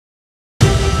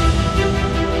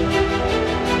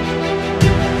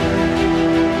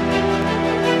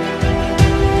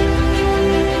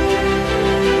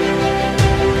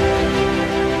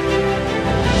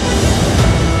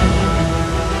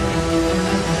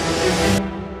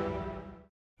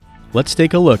Let's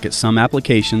take a look at some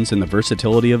applications and the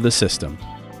versatility of the system.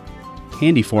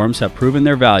 Handyforms have proven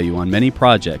their value on many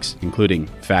projects, including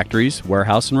factories,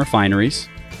 warehouse and refineries,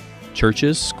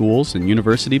 churches, schools and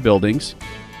university buildings,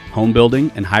 home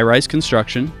building and high-rise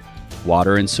construction,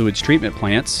 water and sewage treatment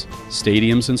plants,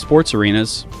 stadiums and sports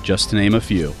arenas, just to name a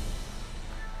few.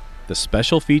 The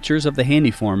special features of the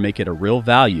Handyform make it a real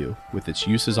value with its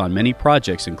uses on many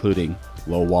projects including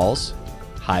low walls,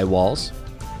 high walls,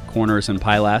 corners and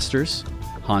pilasters,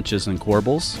 haunches and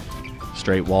corbels,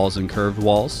 straight walls and curved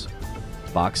walls,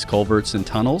 box culverts and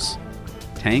tunnels,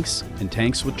 tanks and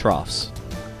tanks with troughs.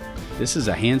 This is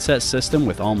a handset system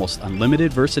with almost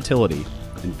unlimited versatility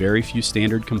and very few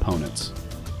standard components.